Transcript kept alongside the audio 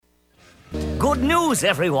Good news,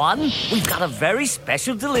 everyone. We've got a very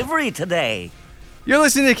special delivery today. You're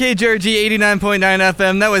listening to KJRG 89.9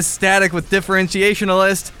 FM. That was Static with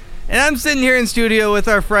Differentiationalist. And I'm sitting here in studio with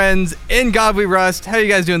our friends In God We Rust. How are you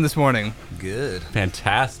guys doing this morning? Good.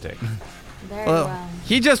 Fantastic. Very well.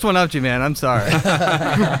 He just went up to you, man. I'm sorry.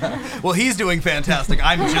 Well, he's doing fantastic.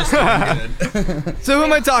 I'm just doing good. So who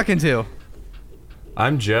am I talking to?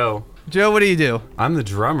 I'm Joe. Joe, what do you do? I'm the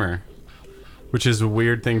drummer, which is a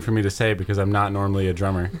weird thing for me to say because I'm not normally a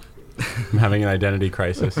drummer. I'm having an identity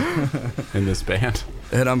crisis in this band.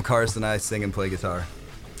 And I'm Carson. I sing and play guitar.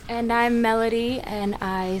 And I'm Melody, and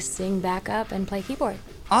I sing backup and play keyboard.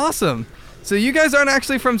 Awesome. So you guys aren't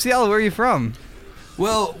actually from Seattle. Where are you from?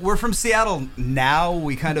 Well, we're from Seattle now.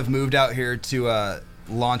 We kind of moved out here to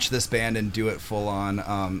launch this band and do it full on.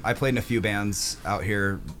 I played in a few bands out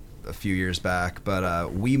here a few years back,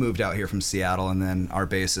 but we moved out here from Seattle, and then our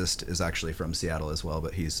bassist is actually from Seattle as well,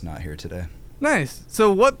 but he's not here today. Nice.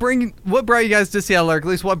 So what brought you guys to Seattle, or at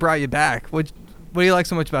least what brought you back? What do you like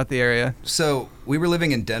so much about the area? So we were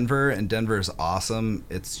living in Denver, and Denver is awesome.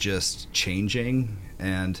 It's just changing,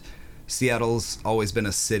 and Seattle's always been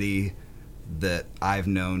a city that I've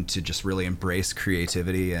known to just really embrace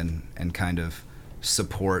creativity and kind of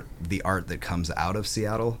support the art that comes out of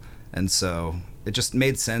Seattle. And so it just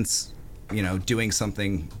made sense, doing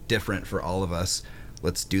something different for all of us.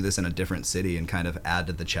 Let's do this in a different city and kind of add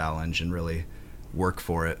to the challenge and really work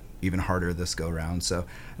for it even harder this go round. So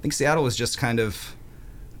I think Seattle was just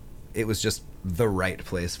it was just the right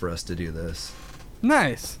place for us to do this.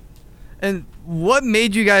 Nice. And what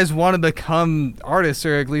made you guys want to become artists,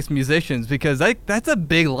 or at least musicians? Because that's a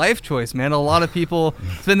big life choice, man. A lot of people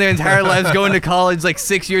spend their entire lives going to college, like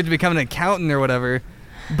 6 years to become an accountant or whatever.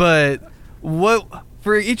 But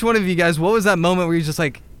for each one of you guys, what was that moment where you're just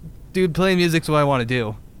like, dude, playing music's what I want to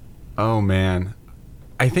do? Oh, man.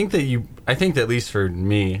 I think that at least for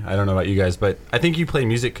me, I don't know about you guys, but I think you play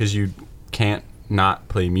music because you can't not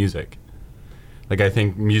play music. Like, I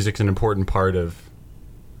think music's an important part of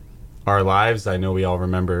our lives. I know we all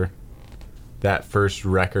remember that first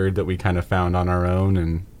record that we kind of found on our own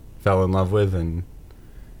and fell in love with, and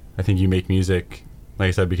I think you make music, like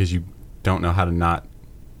I said, because you don't know how to not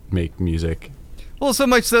make music. Well, so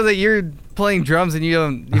much so that you're playing drums and you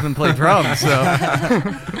don't even play drums,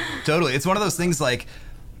 so. Totally. It's one of those things, like,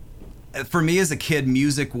 for me as a kid,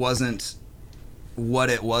 music wasn't what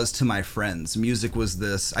it was to my friends. Music was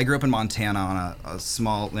this. I grew up in Montana in a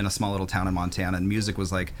small little town in Montana, and music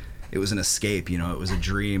was like, it was an escape, it was a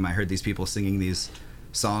dream. I heard these people singing these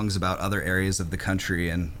songs about other areas of the country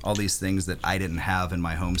and all these things that I didn't have in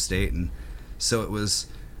my home state. And so it was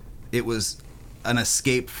an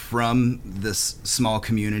escape from this small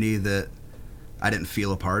community that I didn't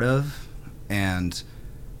feel a part of. And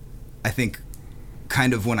I think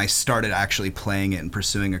kind of when I started actually playing it and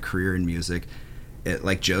pursuing a career in music, it,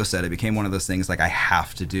 like Joe said, it became one of those things like I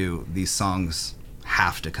have to do. These songs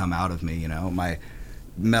have to come out of me, My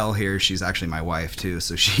Mel here, she's actually my wife too,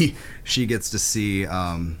 so she gets to see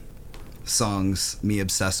me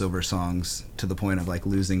obsess over songs to the point of like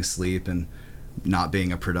losing sleep and not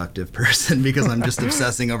being a productive person because I'm just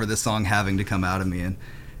obsessing over this song having to come out of me. And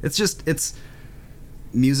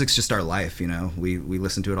music's just our life, we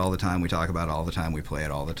listen to it all the time, we talk about it all the time, we play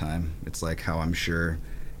it all the time. It's like how I'm sure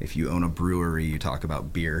if you own a brewery, you talk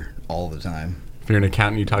about beer all the time. If you're an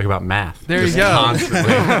accountant, you talk about math. There you go.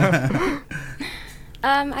 Constantly.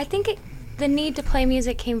 I think the need to play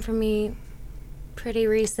music came from me pretty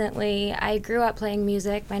recently. I grew up playing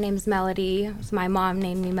music. My name's Melody. So my mom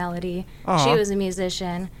named me Melody. Aww. She was a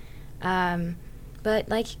musician. But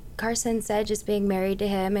like Carson said, just being married to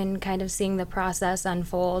him and kind of seeing the process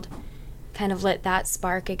unfold kind of lit that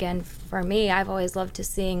spark again for me. I've always loved to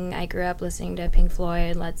sing. I grew up listening to Pink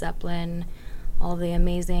Floyd, Led Zeppelin, all the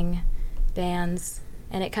amazing bands.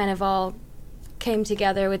 And it kind of all came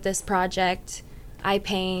together with this project. I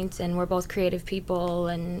paint, and we're both creative people,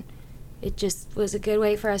 and it just was a good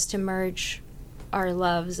way for us to merge our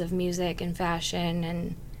loves of music and fashion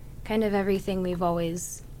and kind of everything we've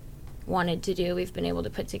always wanted to do. We've been able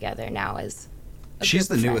to put together now as a She's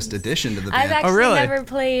the group of newest friends. addition to the band. I've actually really? never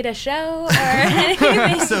played a show or anything.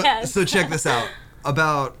 Yes. So check this out.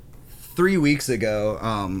 About 3 weeks ago,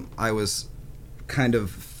 I was kind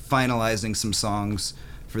of finalizing some songs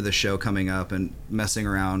for the show coming up and messing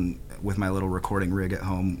around with my little recording rig at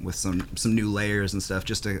home with some new layers and stuff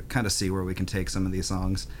just to kind of see where we can take some of these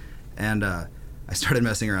songs. And I started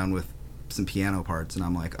messing around with some piano parts, and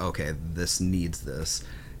I'm like, okay, this needs this.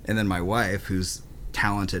 And then my wife, who's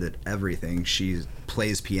talented at everything, she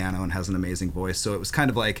plays piano and has an amazing voice, so it was kind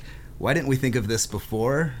of like, why didn't we think of this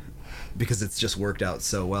before? because it's just worked out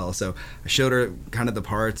so well. So I showed her kind of the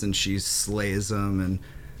parts, and she slays them and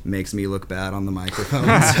makes me look bad on the microphone.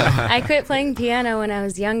 So. I quit playing piano when I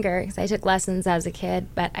was younger because I took lessons as a kid,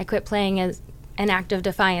 but I quit playing as an act of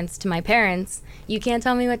defiance to my parents. You can't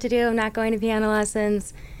tell me what to do. I'm not going to piano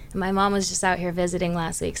lessons. And my mom was just out here visiting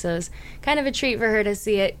last week, so it was kind of a treat for her to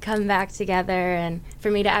see it come back together and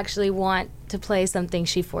for me to actually want to play something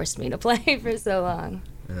she forced me to play for so long.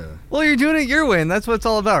 Yeah. Well, you're doing it your way, and that's what it's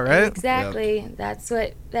all about, right? Exactly. Yep. That's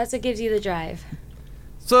what gives you the drive.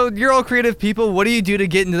 So you're all creative people. What do you do to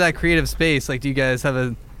get into that creative space? Like, do you guys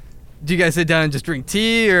sit down and just drink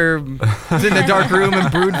tea, or sit in a dark room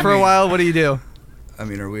and brood for a while? What do you do? I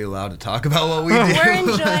mean, are we allowed to talk about what we do? We're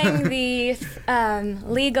enjoying the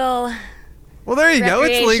legal. Well, there you go.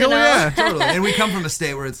 It's legal, yeah. Totally. And we come from a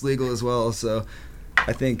state where it's legal as well, so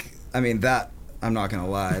I think, that, I'm not going to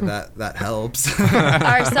lie, that helps.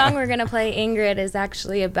 Our song we're going to play, Ingrid, is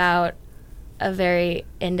actually about a very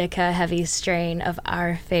indica heavy strain of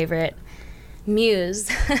our favorite muse.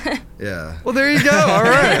 Yeah. Well, there you go. All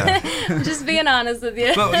right. I'm just being honest with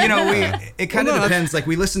you. But, it kind of depends. Like,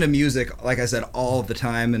 we listen to music, like I said, all the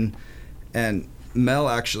time, and Mel,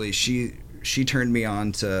 actually, she turned me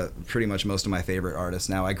on to pretty much most of my favorite artists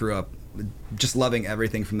now. I grew up just loving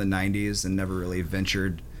everything from the 90s and never really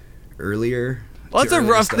ventured earlier. Well, that's a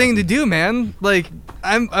rough thing to do, man. Like,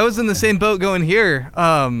 I was in the same boat going here.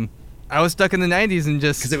 I was stuck in the 90s and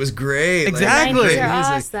just... Because it was great. Exactly. Like, The 90s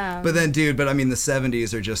are awesome. But then, dude, the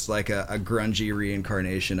 70s are just like a grungy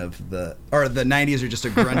reincarnation of the 90s are just a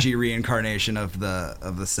grungy reincarnation of the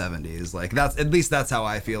 70s. Like, at least that's how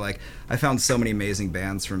I feel. Like, I found so many amazing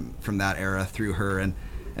bands from that era through her, and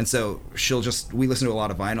so we listen to a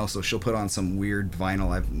lot of vinyl, so she'll put on some weird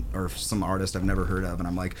vinyl or some artist I've never heard of, and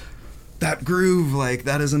I'm like, that groove, like,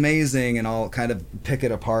 that is amazing, and I'll kind of pick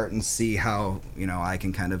it apart and see how, I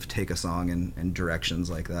can kind of take a song in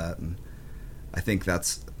directions like that. And I think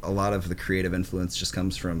that's a lot of the creative influence just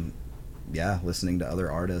comes from, listening to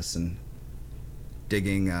other artists and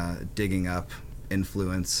digging up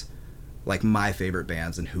influence, like my favorite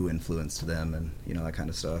bands and who influenced them, and, that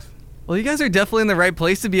kind of stuff. Well, you guys are definitely in the right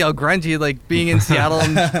place to be all grungy, like being in Seattle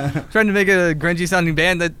and trying to make a grungy sounding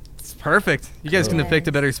band. That's perfect. You guys couldn't have picked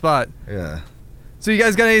a better spot. Yeah. So you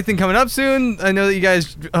guys got anything coming up soon? I know that you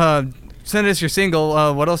guys sent us your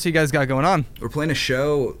single. What else you guys got going on? We're playing a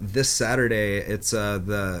show this Saturday. It's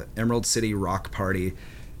the Emerald City Rock Party.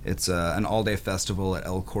 It's an all-day festival at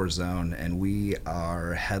El Corazon, and we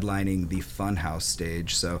are headlining the Funhouse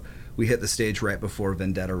stage. So we hit the stage right before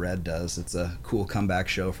Vendetta Red does. It's a cool comeback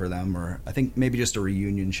show for them, or I think maybe just a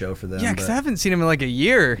reunion show for them. Yeah, because I haven't seen them in like a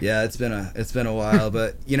year. Yeah, it's been a while,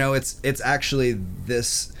 but it's actually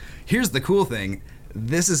this. Here's the cool thing.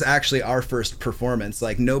 This is actually our first performance.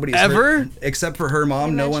 Like, nobody's ever except for her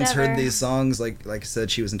mom. Pretty No much one's ever. heard these songs. Like I said,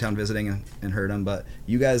 she was in town visiting and heard them. But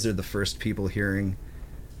you guys are the first people hearing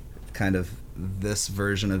kind of this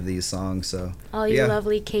version of these songs. So All you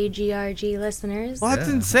lovely KGRG listeners. Well, that's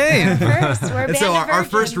insane. First, we're And so our Band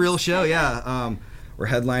of first real Virgins. show, we're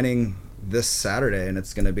headlining this Saturday, and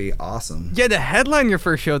it's going to be awesome. Yeah, to headline your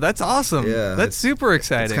first show, that's awesome. Yeah, That's super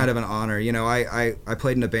exciting. It's kind of an honor. I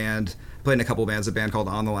played in a couple bands, a band called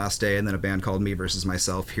On the Last Day, and then a band called Me Versus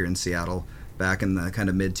Myself here in Seattle back in the kind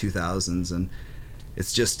of mid-2000s. And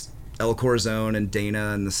it's just El Corazon and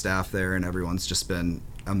Dana and the staff there, and everyone's just been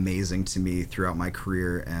amazing to me throughout my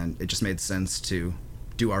career, and it just made sense to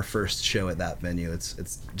do our first show at that venue.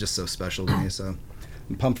 It's just so special to me, so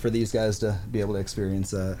I'm pumped for these guys to be able to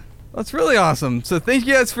experience that. That's really awesome. So thank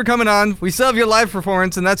you guys for coming on. We still have your live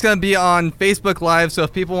performance, and that's going to be on Facebook Live. So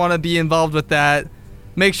if people want to be involved with that,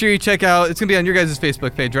 make sure you check out. It's going to be on your guys'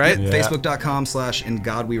 Facebook page, right? Yeah.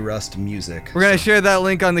 Facebook.com/INGODWERUST Music. We're going to share that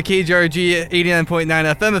link on the KGRG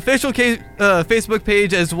 89.9 FM official Facebook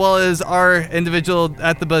page, as well as our individual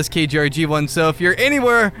At The Buzz KGRG one. So if you're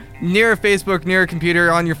anywhere near a Facebook, near a computer,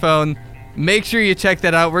 on your phone, make sure you check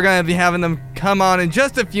that out. We're going to be having them come on in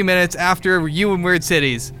just a few minutes after You in Weird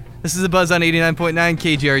Cities. This is The Buzz on 89.9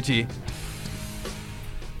 KGRG.